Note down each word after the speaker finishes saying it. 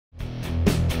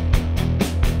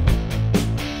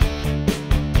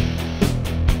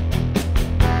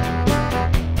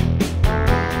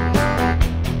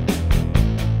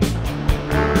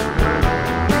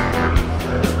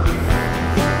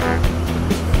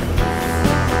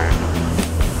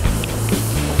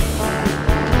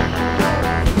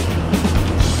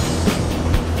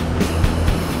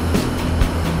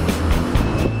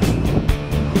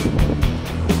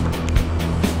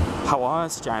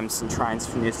guys, James from Trains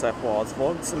for New South Wales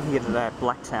Vlogs. I'm here today at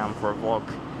Blacktown for a vlog.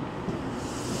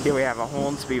 Here we have a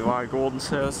Hornsby via Gordon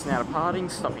service now departing,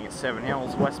 stopping at Seven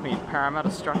Hills, Westmead, Parramatta,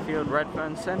 Strathfield,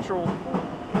 Redfern, Central,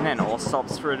 and then all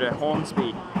stops through to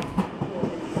Hornsby.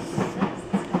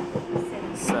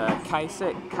 It's K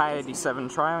set, K87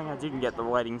 trailing. I didn't get the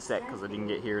waiting set because I didn't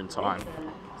get here in time.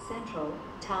 Central,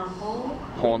 Town Hall,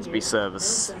 Hornsby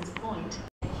service.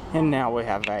 And now we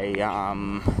have a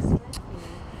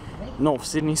North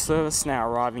Sydney service now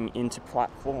arriving into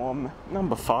platform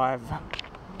number 5.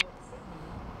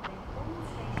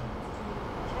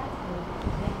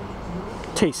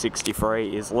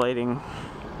 T63 is leading.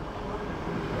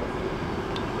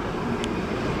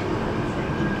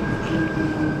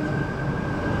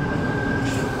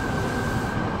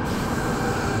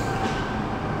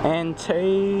 And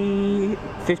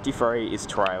T53 is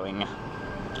trailing.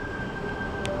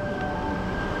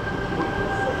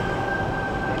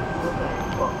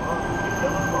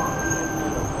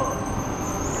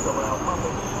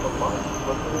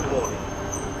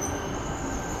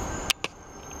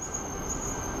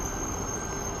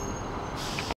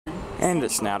 And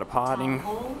it's now departing.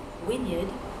 Hall, Wynyard,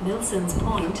 Milsons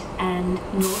Point and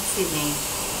North Sydney.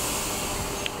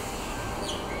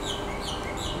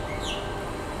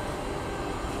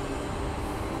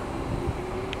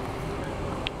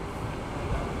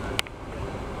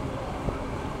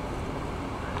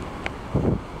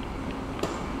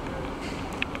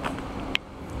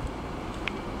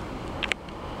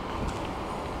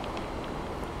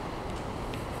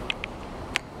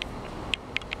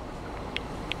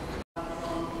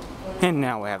 And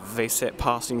now we have VSET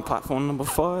passing platform number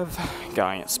 5,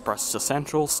 going express to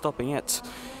Central, stopping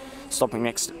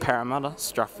next at Parramatta,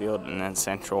 Strathfield and then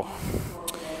Central.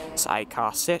 It's A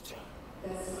car set,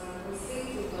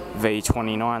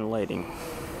 V29 leading.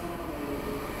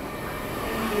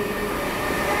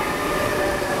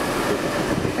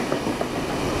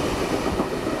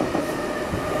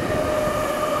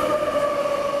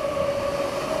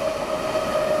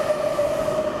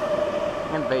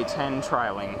 And V10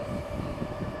 trailing.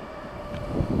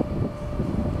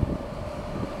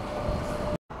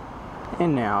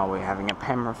 And now we're having a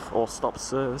Penrith all-stop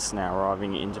service now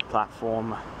arriving into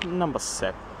platform number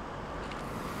 7.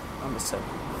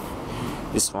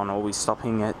 This one will be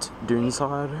stopping at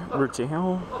Doonside, Rooty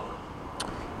Hill,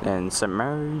 then St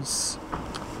Mary's,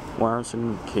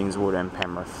 Warrington, Kingswood and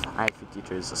Penrith.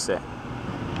 A52 is the set.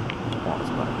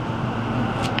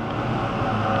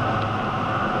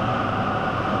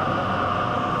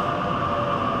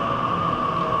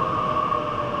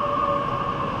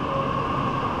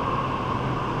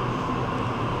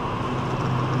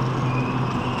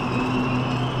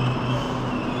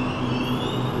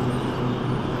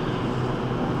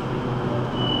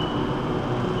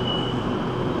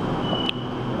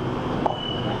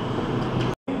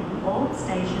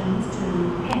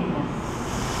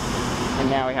 And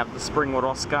now we have the Springwood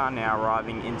Oscar now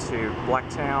arriving into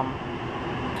Blacktown.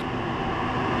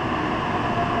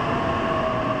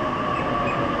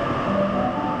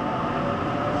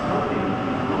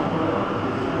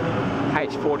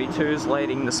 H42 is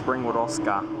leading the Springwood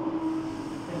Oscar.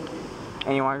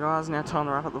 Anyway guys, now time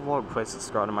to wrap up the vlog. Please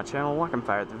subscribe to my channel, like and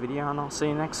favourite the video, and I'll see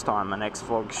you next time. My next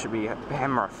vlog should be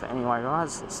Penrith. Anyway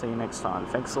guys, see you next time.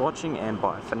 Thanks for watching and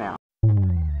bye for now.